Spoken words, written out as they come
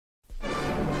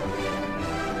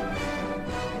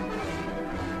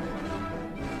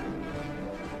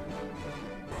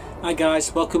Hi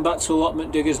guys, welcome back to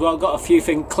Allotment Diggers. Well, I've got a few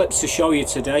clips to show you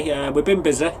today. We've been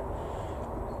busy.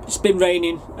 It's been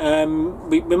raining.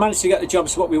 We managed to get the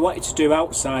jobs what we wanted to do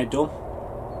outside done,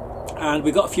 and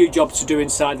we've got a few jobs to do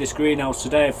inside this greenhouse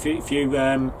today. A few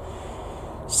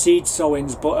seed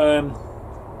sowings, but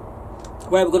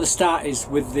where we're going to start is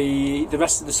with the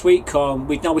rest of the sweet corn.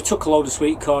 We took a load of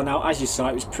sweet corn out, as you saw.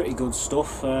 It was pretty good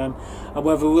stuff.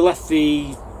 However, we left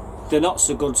the not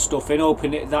so good stuff in,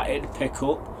 hoping that it'd pick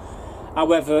up.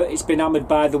 However, it's been hammered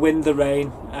by the wind, the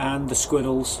rain and the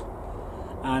squirrels,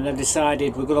 and I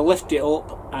decided we're going to lift it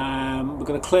up. We're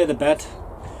going to clear the bed.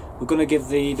 We're going to give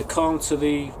the corn to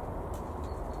the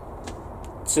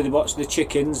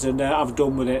chickens and have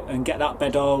done with it, and get that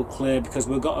bed all clear, because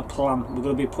we've got a plan. We're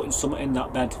going to be putting something in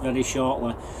that bed very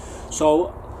shortly.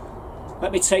 So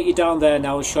let me take you down there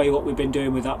now and show you what we've been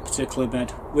doing with that particular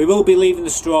bed. We will be leaving the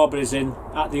strawberries in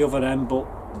at the other end,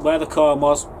 but where the corn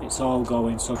was, it's all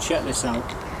going. So check this out.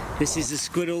 This is the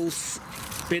squirrels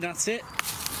been at it,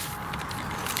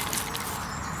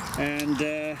 and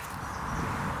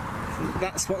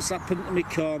that's what's happened to my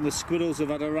corn. The squirrels have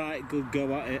had a right good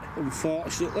go at it,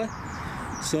 unfortunately.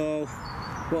 So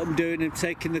what I'm doing, I'm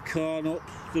taking the corn up,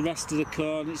 the rest of the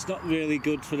corn. It's not really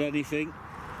good for anything.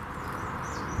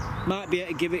 Might be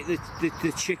able to give it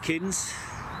the chickens,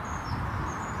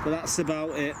 but that's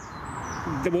about it.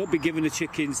 They won't be giving the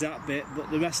chickens that bit, but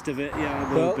the rest of it, yeah,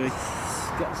 I will be.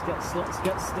 Let's get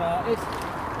started.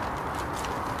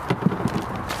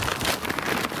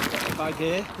 Got the bag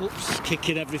here. Oops,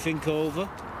 kicking everything over.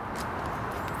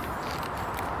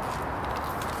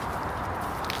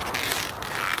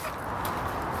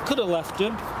 Could have left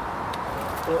them,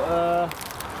 but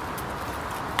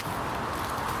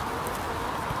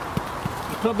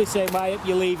you're probably saying, why are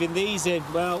you leaving these in?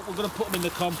 Well, we're going to put them in the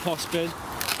compost bin,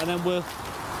 and then we'll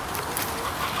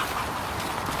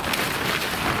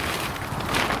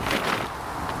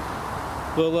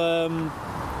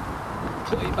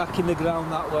put it back in the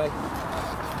ground that way.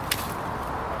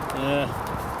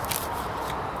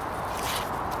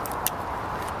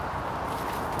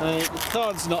 The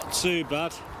corn's not too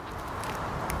bad.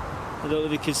 I don't know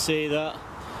if you can see that.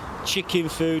 Chicken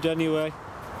food anyway.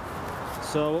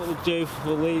 So what we'll do,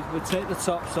 we'll take the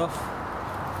tops off.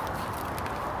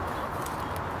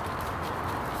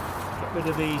 Get rid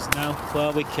of these now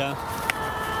while we can.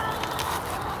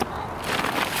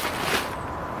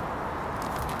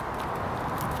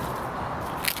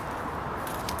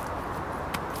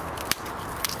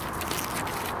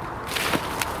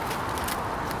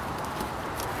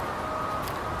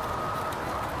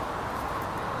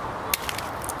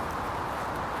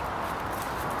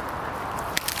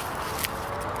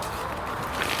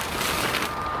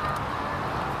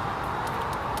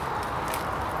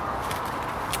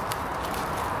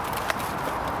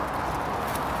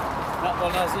 That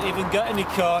one hasn't even got any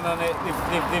corn on it.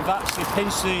 They've actually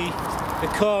pinched the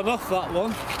corn off that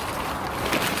one.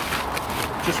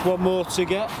 Just one more to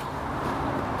get.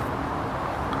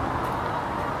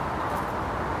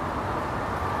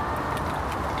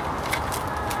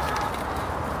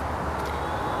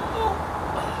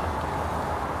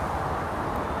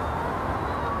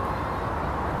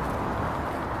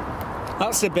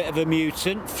 That's a bit of a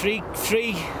mutant. Three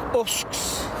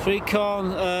husks, three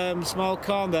corn, small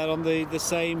corn there on the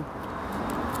same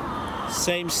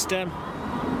stem.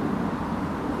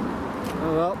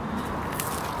 Oh well.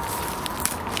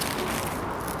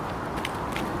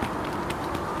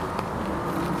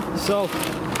 So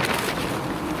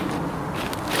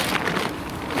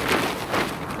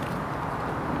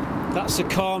that's the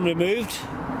corn removed.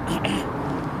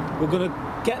 We're going to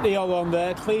get the all on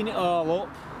there, clean it all up,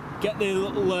 get the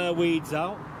little weeds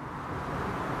out.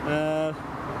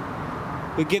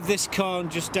 We give this corn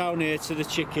just down here to the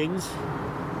chickens,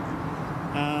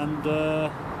 and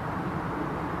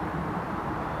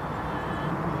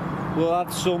we'll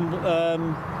add some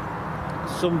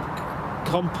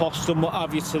compost and what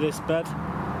have you to this bed.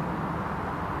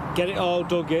 Get it all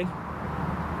dug in,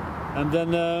 and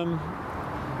then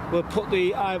we'll put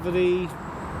either the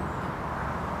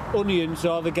onions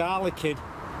or the garlic in.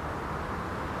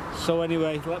 So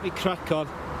anyway, let me crack on.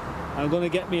 I'm going to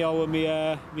get me over me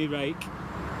rake.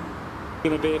 It's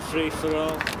going to be a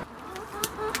free-for-all.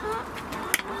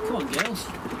 Come on, girls.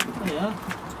 There you are.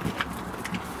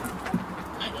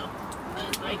 Hang on.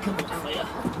 Let's rake them up for you.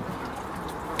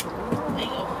 There you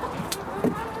go.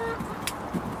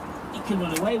 You can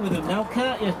run away with them now,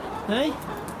 can't you? Hey?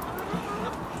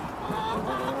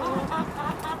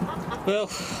 Well,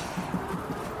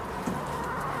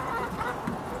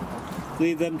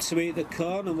 leave them to eat the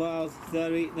corn, and while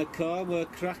they're eating the corn, we'll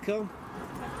crack on.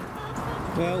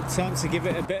 Well, time to give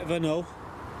it a bit of a null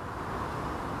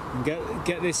and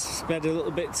get this bed a little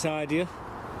bit tidier.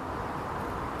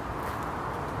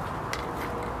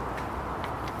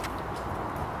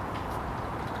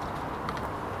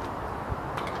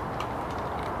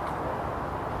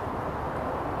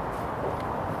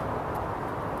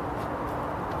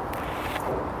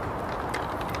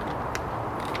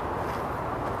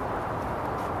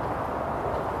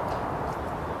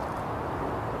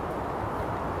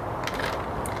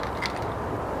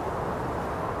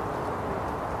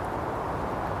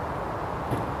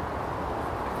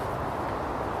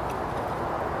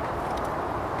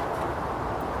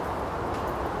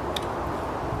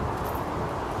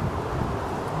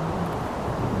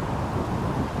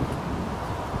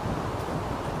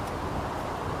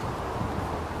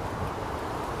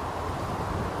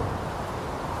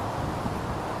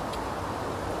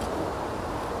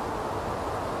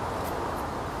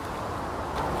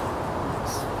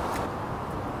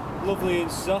 Lovely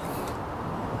and soft.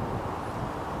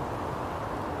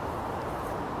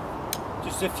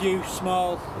 Just a few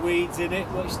small weeds in it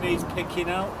which needs picking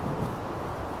out,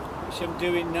 which I'm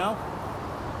doing now.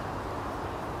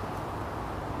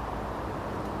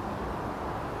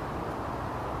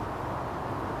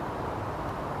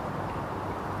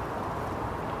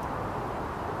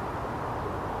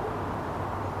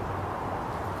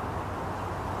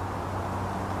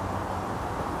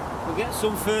 We'll get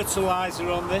some fertiliser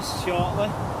on this shortly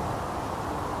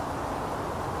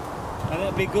and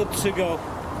it'll be good to go.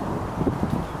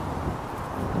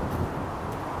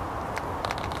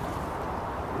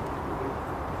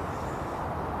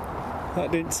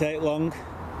 That didn't take long,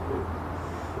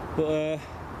 but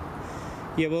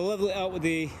yeah, we'll level it out with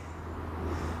the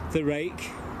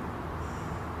rake.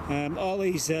 All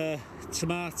these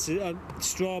tomatoes,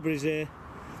 strawberries here,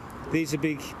 these will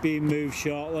be being moved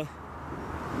shortly.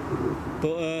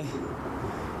 But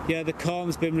yeah, the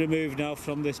corn's been removed now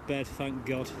from this bed, thank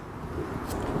God.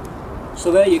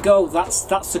 So there you go, that's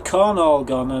the corn all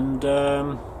gone, and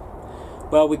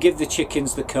well, we give the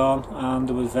chickens the corn and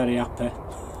they were very happy.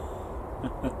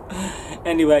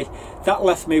 Anyway, that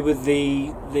left me with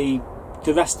the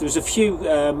rest. There was a few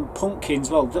pumpkins.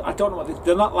 Well, I don't know what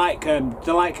they're not like.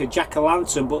 They're like a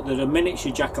jack-o'-lantern, but they're a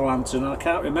miniature jack-o'-lantern, and I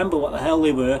can't remember what the hell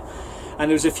they were. And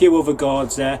there was a few other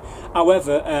gourds there.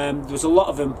 However, there was a lot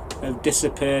of them have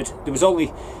disappeared. There was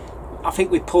only, I think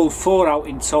we pulled 4 out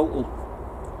in total.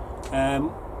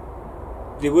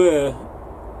 There were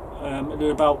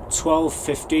about 12,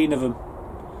 15 of them.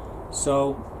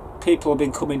 So people have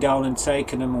been coming down and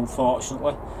taking them,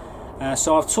 unfortunately.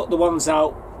 So I've took the ones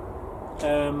out,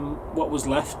 what was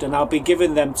left, and I'll be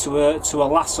giving them to a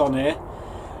lass on here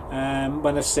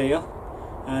when I see her.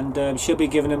 And she'll be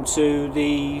giving them to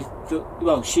the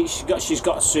well, she's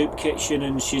got a soup kitchen,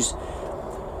 and she's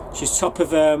top of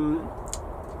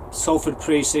Salford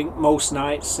Precinct most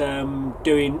nights,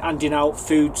 handing out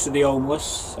food to the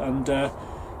homeless. And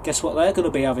guess what they're going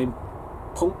to be having?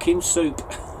 Pumpkin soup.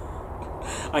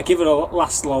 I give her a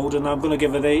last load, and I'm going to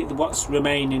give her what's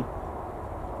remaining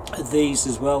of these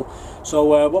as well. So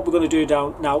what we're going to do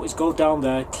now is go down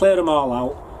there, clear them all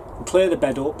out, clear the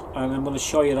bed up, and I'm going to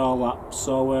show you all that.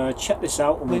 So check this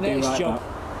out, and we'll do right back.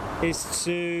 Is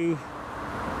to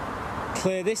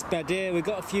clear this bed here. We've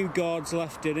got a few gourds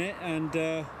left in it, and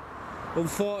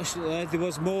unfortunately there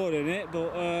was more in it,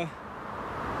 but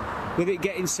with it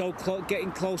getting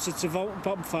getting closer to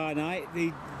bonfire night,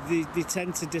 they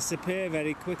tend to disappear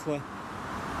very quickly.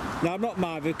 Now I'm not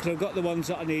minded because I've got the ones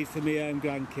that I need for my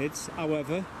grandkids.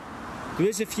 However, there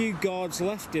is a few gourds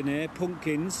left in here,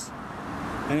 pumpkins.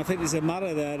 And I think there's a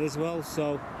marrow there as well,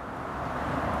 so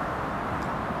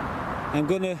I'm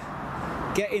going to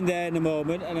get in there in a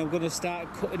moment and I'm going to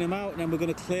start cutting them out, and then we're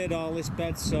going to clear all this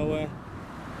bed. So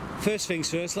first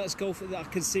things first, let's go for that. I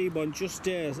can see one just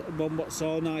there, one what's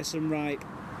all nice and ripe.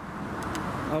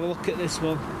 Have a look at this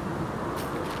one.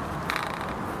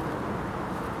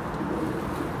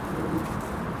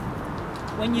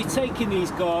 When you're taking these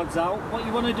gourds out, what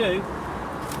you want to do,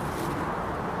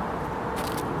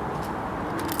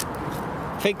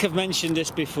 I think I've mentioned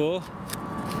this before.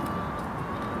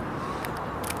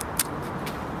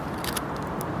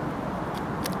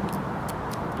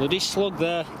 Bloody slug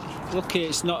there. Lucky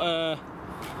it's not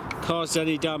caused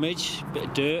any damage, bit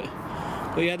of dirt.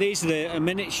 But yeah, these are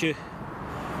miniature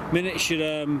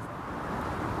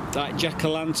like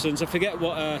jack-o'-lanterns. I forget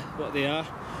what they are,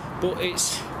 but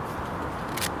it's,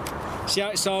 see how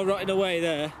it's all rotting away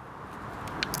there.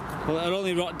 Well, it'll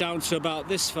only rot down to about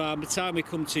this far. By the time we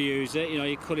come to use it, you know,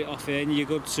 you cut it off here and you're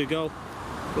good to go.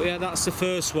 But yeah, that's the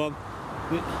first one.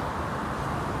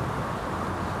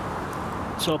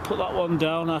 So I'll put that one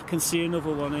down. I can see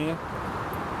another one here.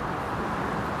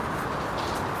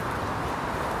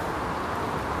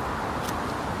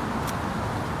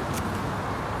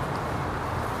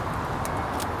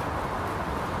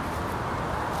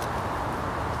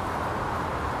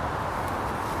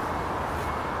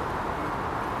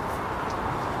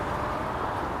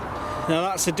 Now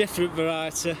that's a different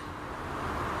variety.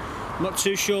 I'm not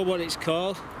too sure what it's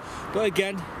called, but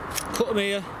again, cut them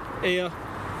here.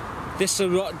 This will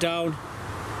rot down,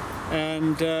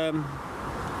 and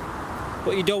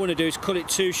what you don't want to do is cut it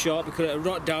too short, because it'll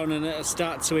rot down and it'll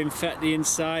start to infect the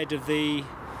inside of the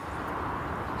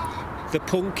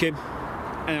pumpkin,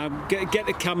 and get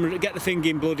the camera, get the thing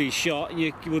in bloody shot, and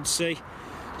you would see.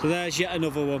 So there's yet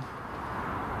another one.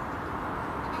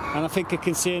 And I think I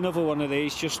can see another one of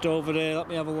these just over there. Let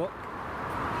me have a look.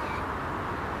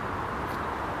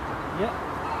 Yeah.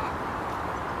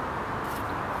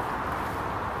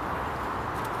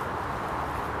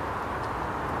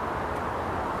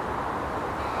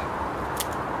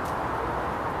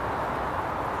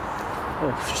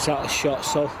 Oh, just out of shot.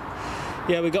 So,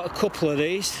 yeah, we got a couple of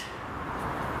these.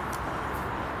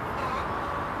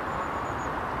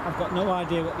 I've got no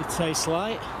idea what they taste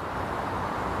like.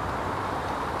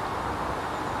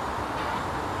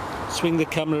 Swing the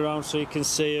camera around so you can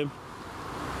see them.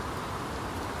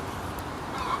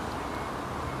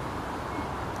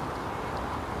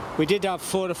 We did have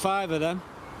 4 or 5 of them.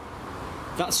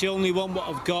 That's the only one what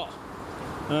I've got.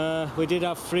 We did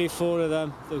have 3 or 4 of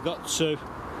them. We've got 2.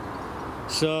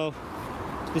 So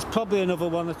there's probably another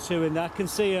 1 or 2 in there. I can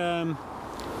see.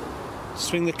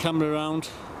 Swing the camera around.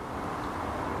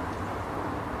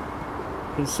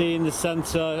 I can see in the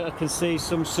centre. I can see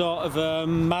some sort of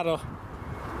marrow.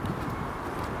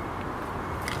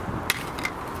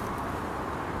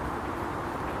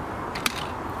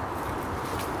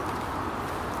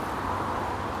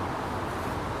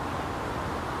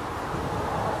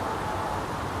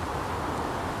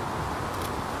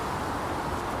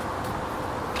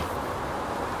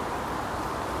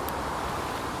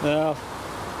 Well,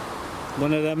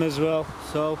 one of them as well.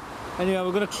 So anyway,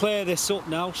 we're going to clear this up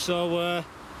now, so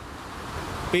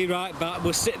be right back.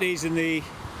 We'll sit these in the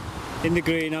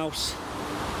greenhouse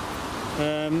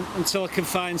until I can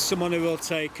find someone who will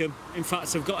take them. In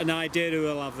fact, I've got an idea who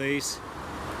will have these.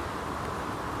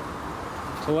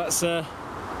 So let's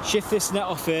shift this net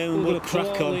off here, and we're going to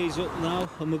crack on these up now,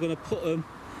 and we're going to put them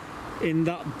in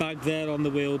that bag there on the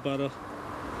wheelbarrow.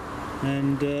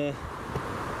 And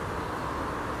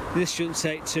this shouldn't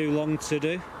take too long to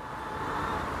do.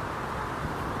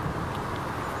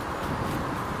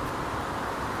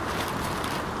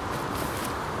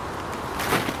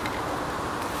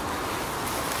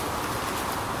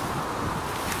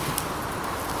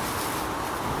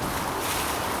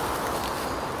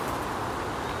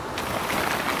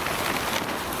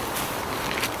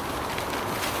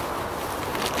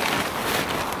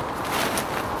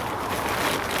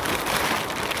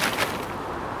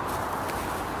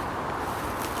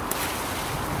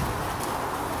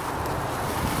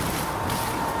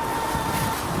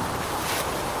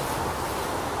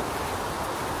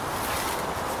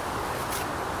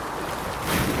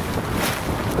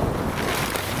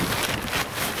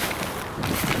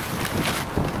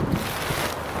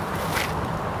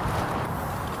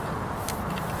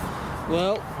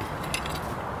 Well,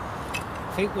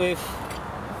 I think we've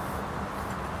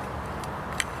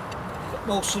got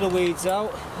most of the weeds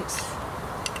out.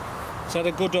 It's had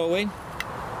a good owing.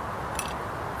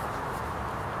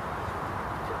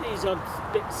 Put these odd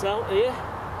bits out here.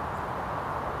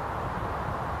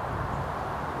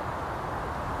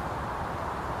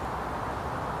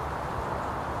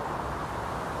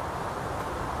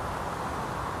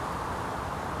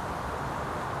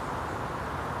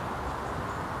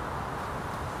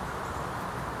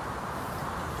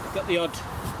 Got the odd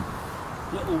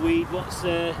little weed what's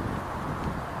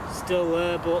still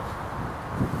there, but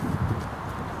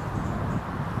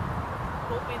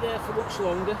won't be there for much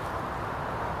longer.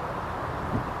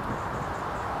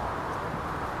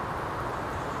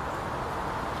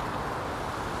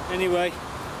 Anyway,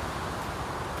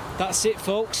 that's it,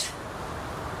 folks.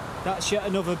 That's yet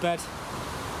another bed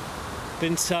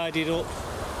been tidied up.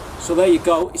 So there you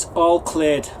go, it's all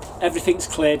cleared. Everything's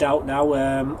cleared out now.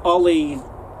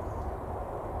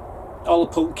 All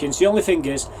the pumpkins. The only thing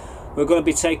is, we're going to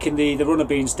be taking the runner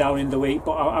beans down in the week,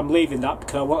 but I'm leaving that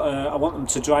because I want them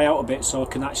to dry out a bit so I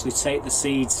can actually take the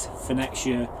seeds for next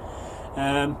year.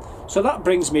 So that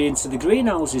brings me into the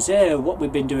greenhouses here. What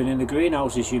we've been doing in the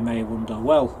greenhouses, you may wonder.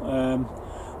 Well,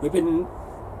 we've been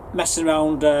messing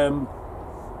around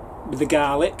with the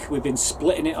garlic. We've been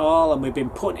splitting it all and we've been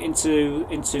putting it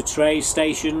into tray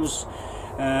stations.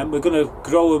 We're going to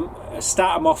grow them,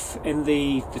 start them off in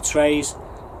the trays,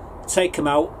 take them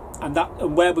out, and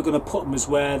where we're going to put them is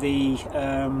where the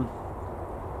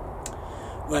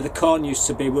corn used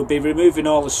to be. We'll be removing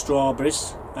all the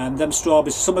strawberries, and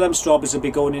some of them strawberries will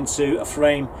be going into a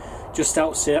frame just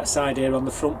outside here on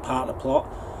the front part of the plot,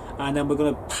 and then we're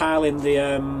going to pile in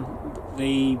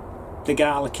the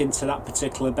garlic into that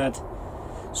particular bed.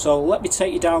 So let me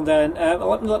take you down there, and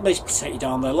let me take you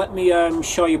down there. Let me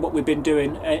show you what we've been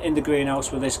doing in the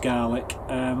greenhouse with this garlic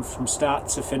from start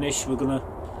to finish. We're going to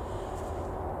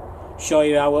show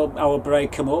you how we'll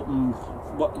break them up and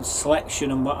what selection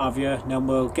and what have you, and then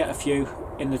we'll get a few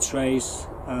in the trays,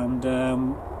 and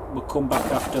we'll come back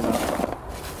after that.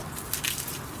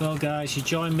 Well guys, you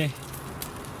join me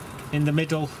in the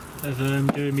middle of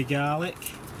doing my garlic.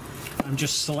 I'm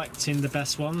just selecting the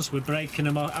best ones. We're breaking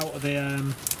them out of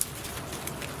the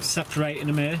separating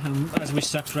them here, and as we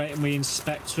separate them we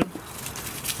inspect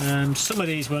them. Some of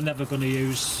these we're never going to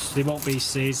use, they won't be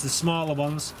seeds. The smaller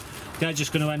ones, they're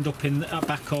just going to end up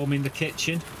back home in the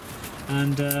kitchen,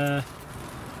 and the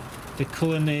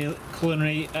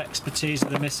culinary expertise of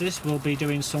the missus will be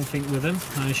doing something with them,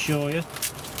 I assure you.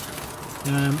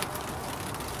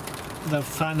 They'll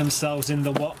find themselves in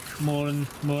the wok more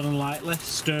than likely,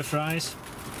 stir fries,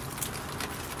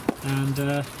 and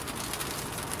well,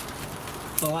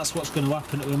 that's what's going to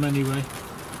happen to them anyway.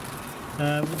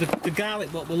 The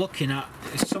garlic, what we're looking at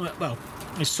is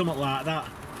something like that.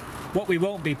 What we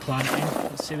won't be planting,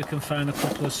 let's see if we can find a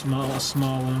couple of small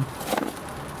ones.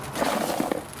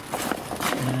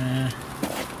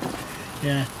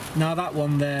 Yeah, now that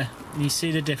one there, you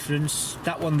see the difference?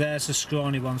 That one there's a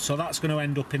scrawny one, so that's going to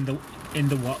end up in the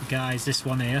what, guys? This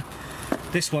one here.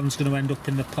 This one's going to end up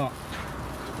in the pot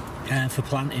for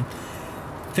planting.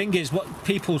 Thing is, what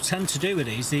people tend to do with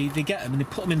these, they get them and they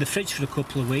put them in the fridge for a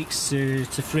couple of weeks to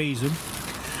freeze them,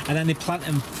 and then they plant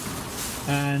them.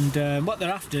 And what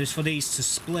they're after is for these to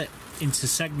split into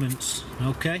segments.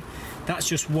 Okay, that's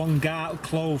just one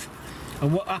clove.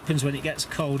 And what happens when it gets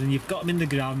cold and you've got them in the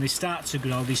ground, they start to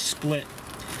grow, they split.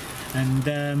 And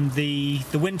the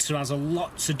winter has a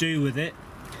lot to do with it.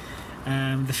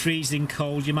 The freezing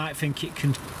cold, you might think it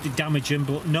can damage them,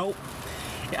 but no,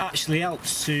 it actually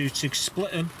helps to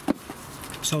split them,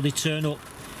 so they turn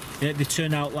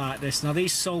out like this. Now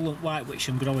these Solent White, which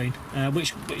I'm growing,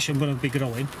 which I'm going to be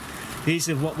growing, these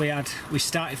are what we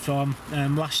started from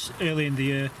early in the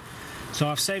year. So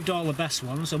I've saved all the best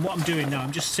ones, and what I'm doing now,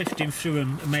 I'm just sifting through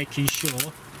them and making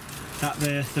sure that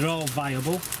they're all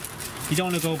viable. You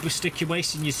don't want to go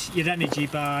wasting your energy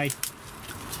by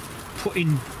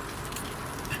putting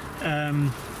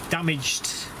damaged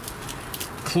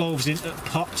cloves into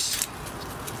pots.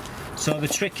 So the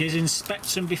trick is,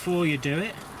 inspect them before you do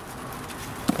it.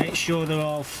 Make sure they're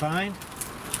all fine.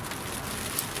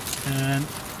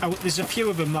 There's a few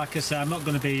of them, like I say, I'm not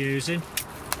going to be using.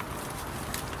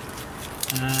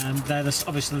 They're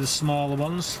obviously the smaller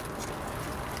ones.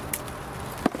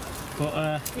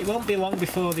 But it won't be long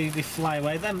before they fly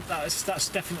away. That's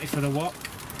definitely for the wok.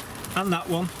 And that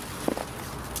one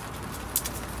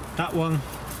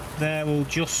there will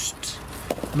just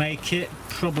make it.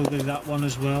 Probably that one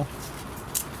as well.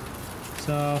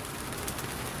 So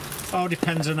all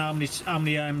depends on how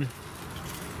many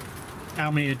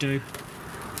I do.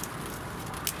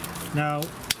 Now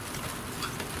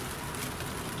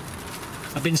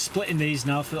I've been splitting these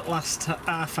now for the last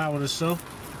half hour or so,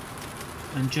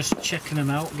 and just checking them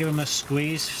out, give them a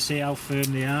squeeze, see how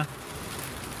firm they are.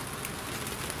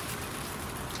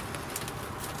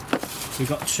 We've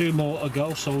got 2 more to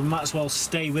go, so we might as well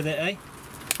stay with it, eh?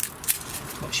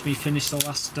 Watch me finish the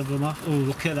last of them off. Oh,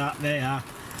 look at that, they are.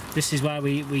 This is why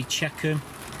we check them.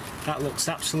 That looks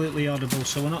absolutely audible,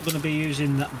 so we're not going to be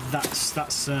using that. That's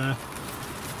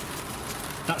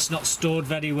not stored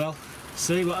very well.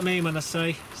 See what I mean when I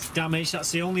say it's damaged?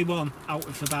 That's the only one out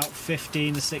of about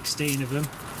 15 or 16 of them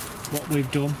what we've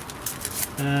done,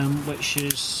 which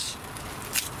is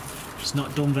it's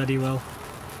not done very well.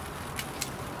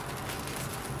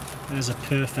 There's a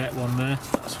perfect one there.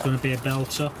 That's going to be a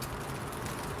belter.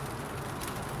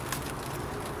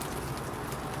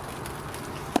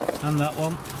 And that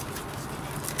one.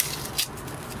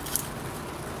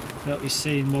 Hope you've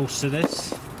seen most of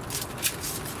this.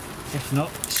 If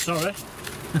not, sorry.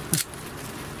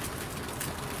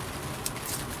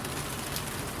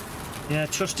 Yeah,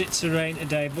 trust it to rain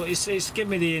today, but it's given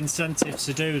me the incentive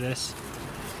to do this.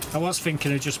 I was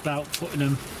thinking of just about putting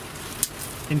them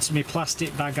into my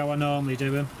plastic bag how I normally do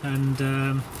them, and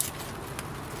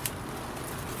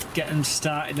get them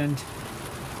started and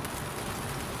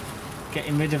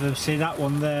getting rid of them. See that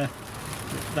one there?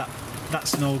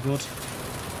 That's no good.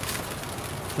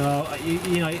 So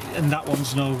you know, and that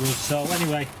one's no good. So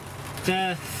anyway,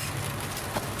 they're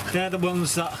the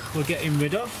ones that we're getting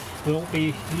rid of. We won't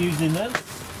be using them,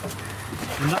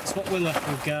 and that's what we're left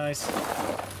with, guys.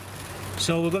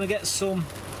 So we're going to get some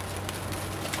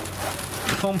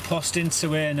compost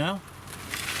into here now.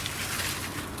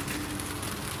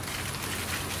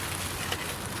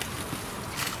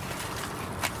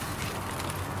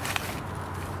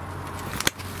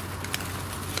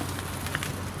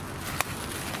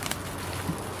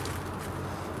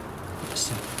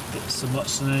 Some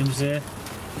what's the names here.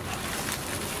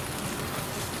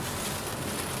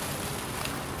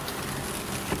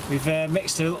 We've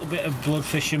mixed a little bit of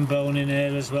bloodfish and bone in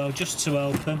here as well, just to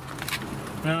help them.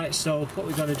 Right, so what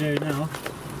we've got to do now,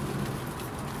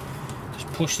 just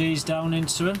push these down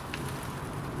into them.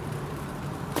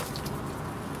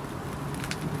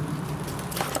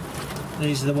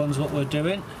 These are the ones what we're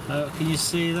doing. Can you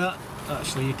see that?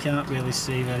 Actually, you can't really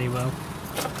see very well,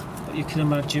 but you can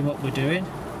imagine what we're doing.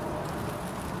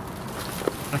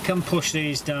 I can push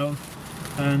these down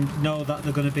and know that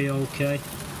they're going to be okay.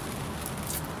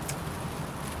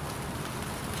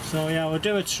 So yeah, we'll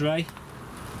do a tray.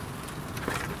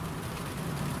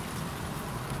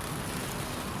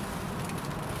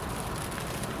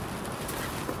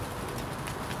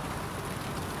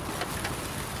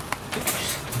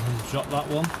 Drop that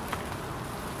one.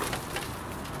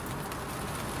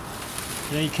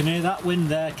 Yeah, you can hear that wind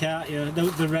there, can't you?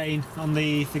 The rain on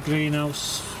the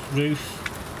greenhouse roof.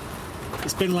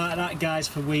 It's been like that, guys,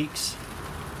 for weeks.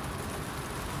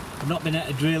 I've not been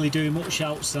able to really do much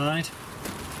outside.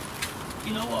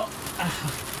 You know what?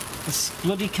 This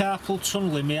bloody carpal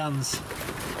tunnel in my hands.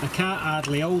 I can't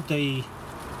hardly hold the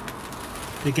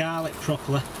garlic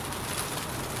properly.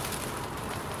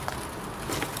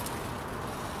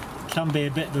 Can be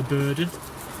a bit of a burden.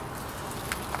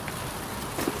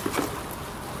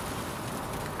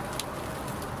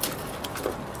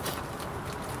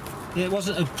 It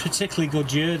wasn't a particularly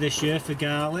good year this year for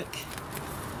garlic,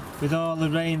 with all the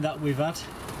rain that we've had.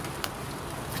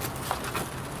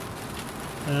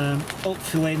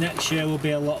 Hopefully next year will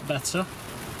be a lot better.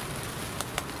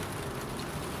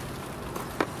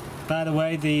 By the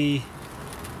way,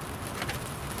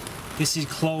 this is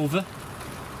clover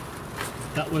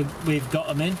that we've got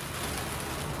them in.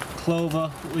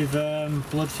 Clover with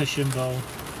bloodfish and bone.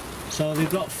 So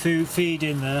they've got feed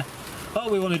in there. All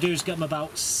we want to do is get them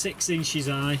about 6 inches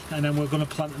high, and then we're going to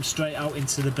plant them straight out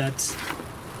into the beds.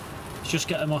 Just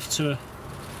get them off to a...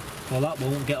 Well, that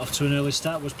won't get off to an early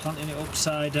start. Was planting it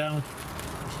upside down.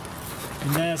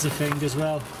 And there's a thing as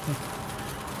well.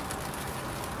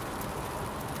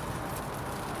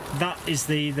 That is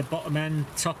the bottom end,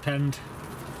 top end.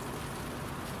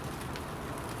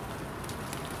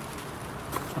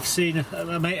 I've seen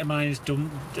a mate of mine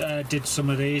did some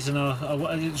of these, and I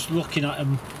was looking at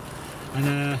them,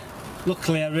 and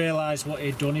luckily I realised what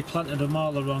he'd done. He planted them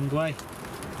all the wrong way.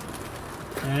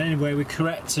 Anyway, we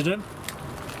corrected him,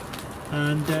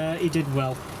 and he did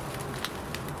well.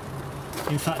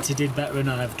 In fact, he did better than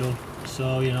I've done.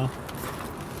 So, you know,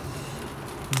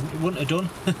 he wouldn't have done.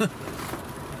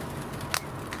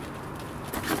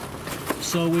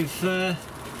 So we're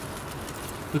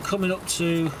coming up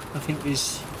to, I think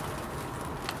there's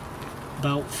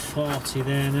about 40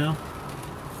 there now.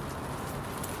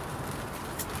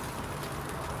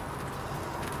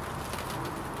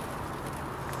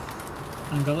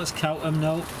 Hang on, let's count them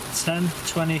now. 10,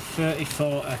 20, 30,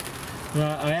 40. Right,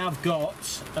 I have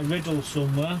got a riddle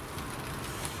somewhere.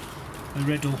 A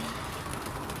riddle.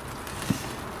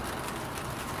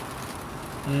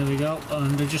 There we go,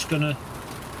 and we're just gonna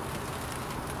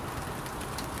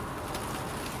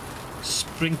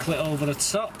sprinkle it over the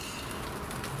top.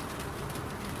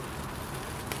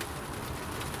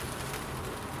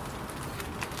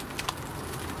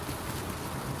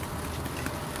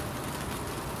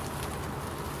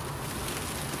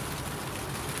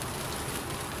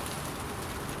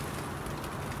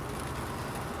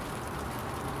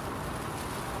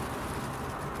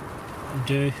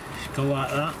 Do go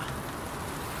like that.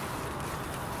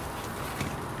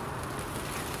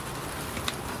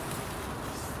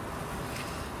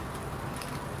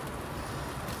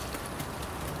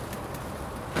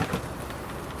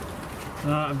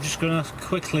 Right, I'm just gonna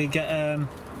quickly get oh,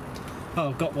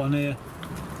 I've got one here.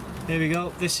 Here we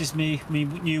go. This is me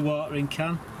new watering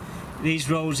can. These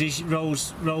rolls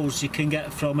you can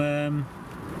get from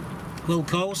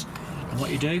Wilko's. And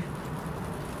what you do,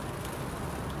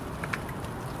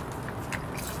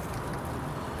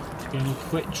 give them a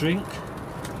quick drink.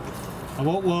 I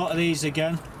won't water these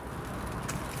again.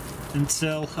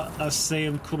 until I see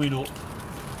them coming up.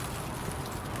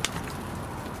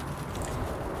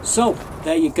 So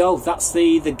there you go, that's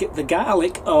the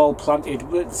garlic all planted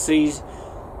with these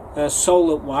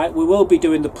Solent White. We will be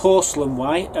doing the Porcelain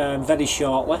White very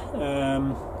shortly.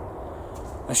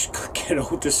 I should get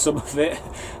hold of some of it,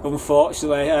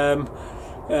 unfortunately.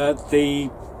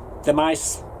 The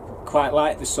mice quite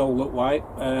like the Solent White.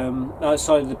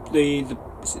 Sorry, the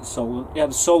is it Solent? Yeah,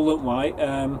 the Solent White.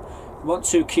 I'm not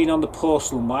too keen on the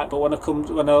Porcelain White, but when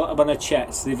I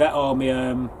checked, they've ate all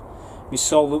my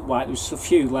Solent White. There's a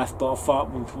few left, but I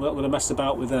thought we're not going to mess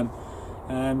about with them.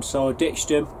 So I ditched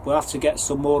them. We'll have to get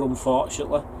some more,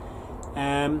 unfortunately.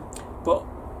 But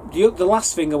the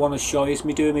last thing I want to show you is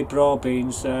me doing my broad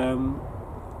beans.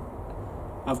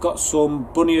 I've got some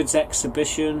Bunyard's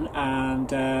exhibition,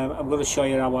 and I'm going to show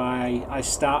you how I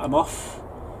start them off.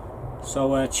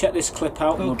 So check this clip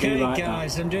out and we'll do like that. Okay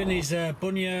guys, I'm doing these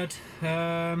Bunyard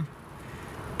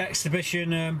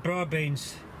exhibition broad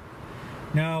beans.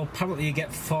 Now apparently you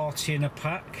get 40 in a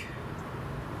pack,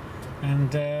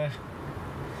 and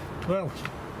well,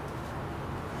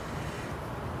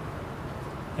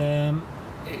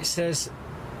 it says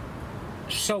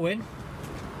sowing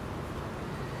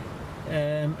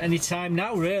anytime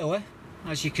now, really,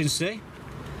 as you can see.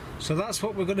 So that's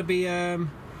what we're going to be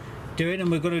doing,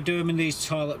 and we're going to do them in these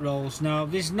toilet rolls. Now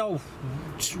there's no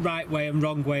right way and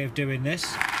wrong way of doing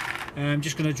this. I'm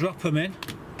just going to drop them in.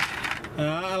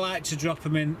 I like to drop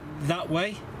them in that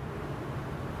way.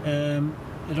 I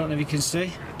don't know if you can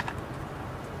see.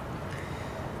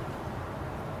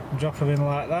 Drop them in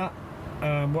like that.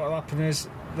 What will happen is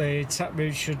the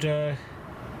taproot should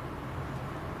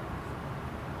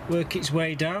work its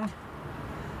way down,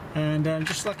 and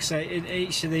just like I say, in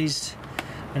each of these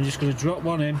I'm just going to drop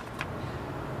one in.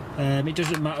 It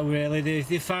doesn't matter really,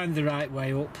 they find the right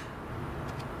way up,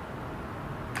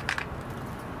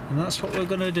 and that's what we're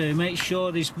going to do. Make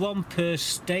sure there's one per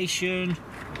station,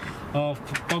 or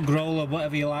bog roll, or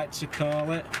whatever you like to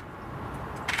call it.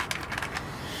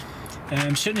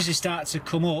 As soon as they start to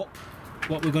come up,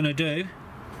 what we're going to do,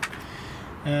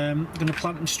 I'm going to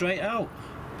plant them straight out.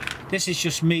 This is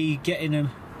just me getting them.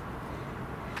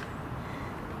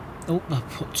 Oh, I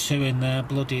put 2 in there,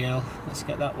 bloody hell. Let's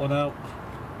get that one out.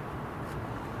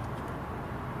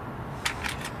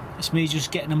 It's me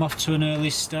just getting them off to an early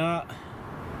start.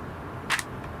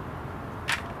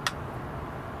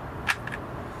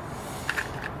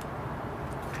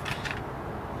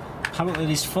 Apparently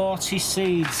there's 40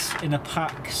 seeds in a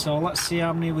pack, so let's see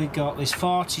how many we got. There's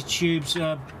 40 tubes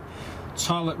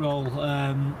toilet roll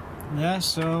there,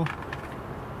 so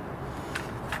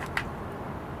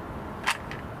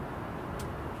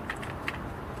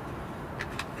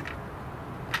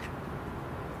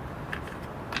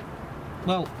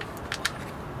well,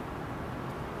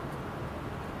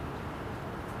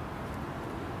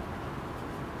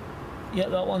 yeah,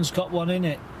 that one's got one in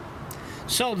it,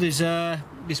 so there's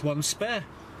one spare.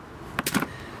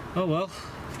 Oh well,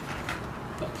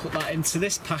 got to put that into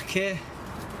this pack here.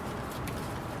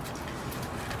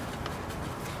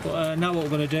 But now what we're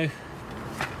going to do,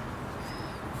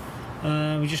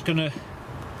 we're just going to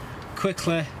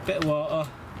quickly, bit of water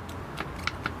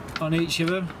on each of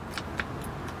them.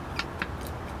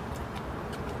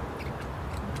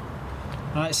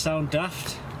 Might sound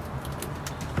daft.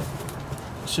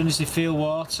 As soon as they feel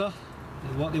water,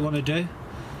 what they want to do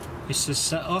is to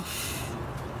set off.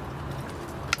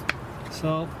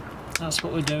 So that's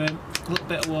what we're doing. A little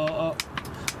bit of water.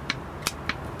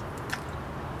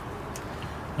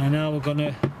 And now we're going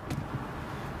to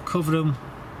cover them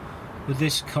with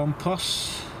this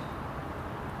compost.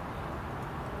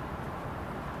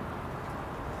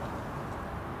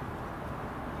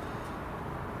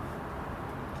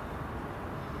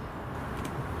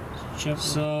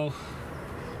 So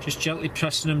just gently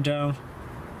pressing them down.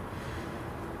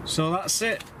 So that's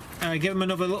it. Give them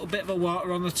another little bit of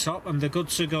water on the top and they're good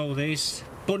to go. These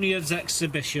Bunyard's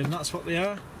exhibition, that's what they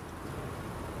are.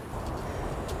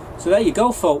 So there you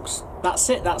go folks, that's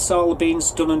it, that's all the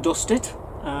beans done and dusted.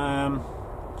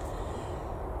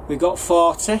 We got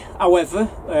 40, however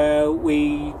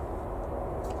we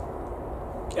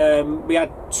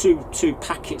had two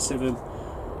packets of them,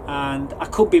 and I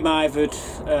could be mithered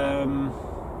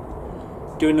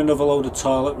doing another load of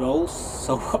toilet rolls.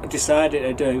 So what I decided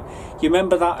to do, you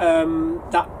remember that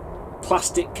that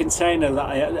plastic container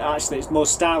that actually it's more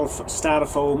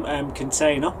styrofoam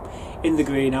container in the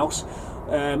greenhouse.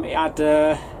 It had,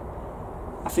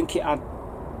 I think it had,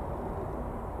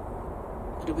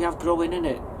 what did we have growing in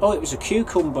it? Oh, it was a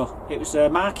cucumber. It was a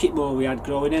market moor we had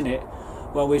growing in it.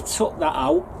 Well, we've took that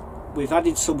out, we've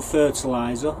added some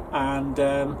fertiliser, and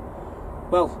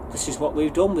well, this is what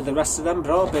we've done with the rest of them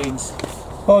broad beans.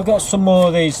 Well, I've got some more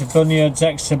of these Bunyard's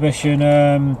Exhibition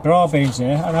broad beans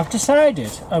here, and I've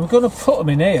decided I'm going to put them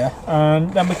in here,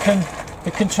 and then we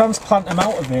can transplant them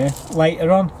out of here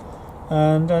later on.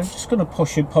 And I'm just going to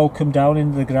push and poke them down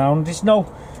into the ground. There's no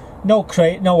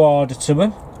order to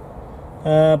them,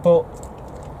 but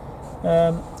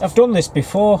I've done this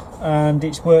before and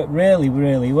it's worked really,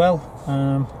 really well.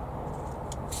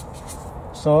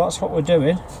 So that's what we're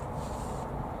doing.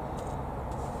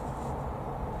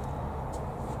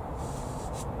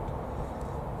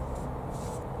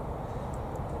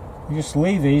 You just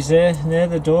leave these here near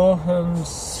the door and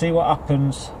see what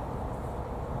happens.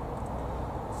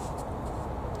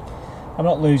 I'm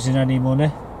not losing any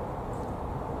money.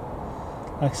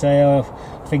 Like I say, I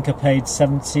think I paid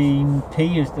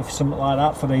 17p or something like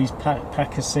that for these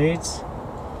pack of seeds.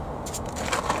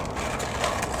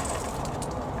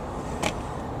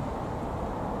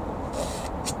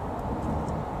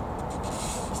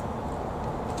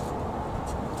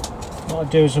 What I'll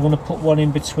do is I'm going to put one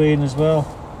in between as well.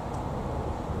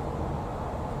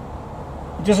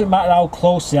 It doesn't matter how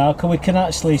close they are, because we can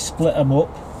actually split them up.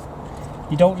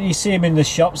 You see them in the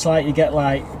shops, like you get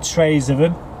like trays of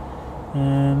them.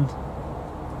 And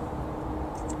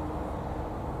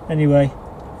anyway,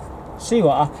 see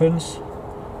what happens.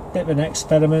 Bit of an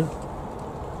experiment,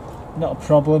 not a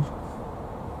problem.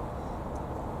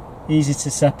 Easy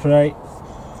to separate.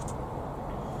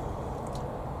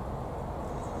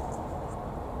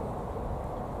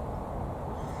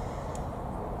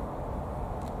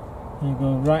 There you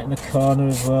go, right in the corner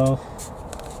as well.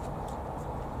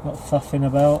 Not faffing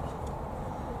about.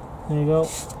 There you go.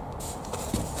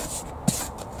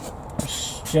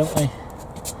 Just gently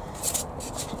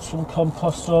put some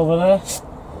compost over there,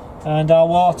 and I'll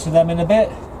water them in a bit.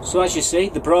 So as you see,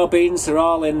 the broad beans are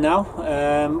all in now.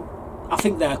 I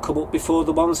think they'll come up before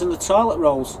the ones in the toilet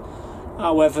rolls.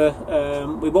 However,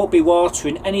 we won't be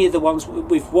watering any of the ones.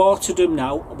 We've watered them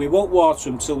now. We won't water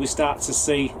them till we start to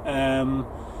see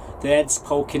the heads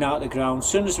poking out the ground. As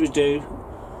soon as we do,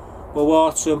 we'll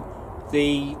water them.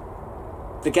 The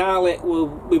garlic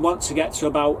we want to get to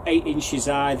about 8 inches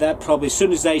high. They're probably, as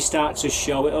soon as they start to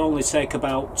show, it'll only take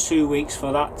about 2 weeks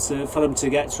for them to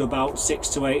get to about 6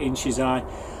 to 8 inches high,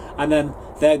 and then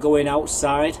they're going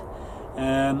outside.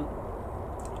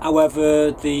 However,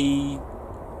 the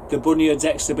Bunyard's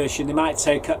Exhibition, they might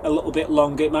take a little bit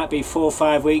longer. It might be 4 or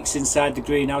 5 weeks inside the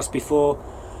greenhouse before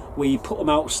we put them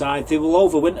outside. They will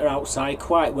overwinter outside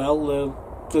quite well.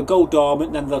 They'll go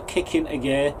dormant, then they'll kick into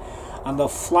gear, and they'll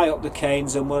fly up the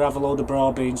canes, and we'll have a load of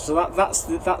broad beans. So that's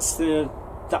the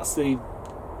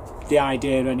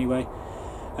idea anyway.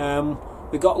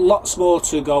 We've got lots more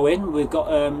to go in. We've got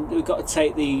to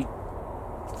take the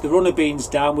runner beans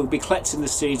down. We'll be collecting the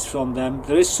seeds from them.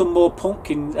 There is some more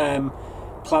pumpkin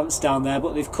plants down there,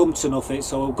 but they've come to nothing,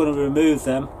 so we're going to remove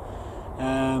them.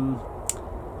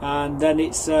 And then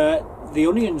it's the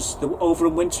onions, the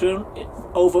overwintering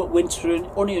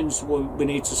onions we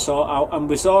need to sort out. And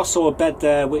there's also a bed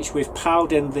there which we've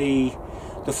piled in the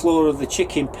floor of the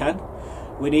chicken pen.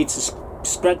 We need to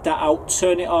spread that out,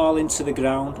 turn it all into the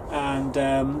ground, and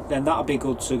then that'll be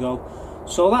good to go.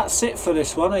 So that's it for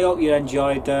this one. I hope you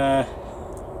enjoyed the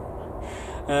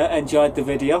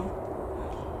video.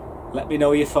 Let me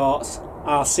know your thoughts.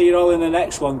 I'll see you all in the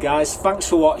next one, guys. Thanks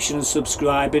for watching and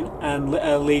subscribing and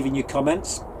leaving your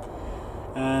comments,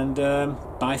 and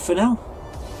bye for now.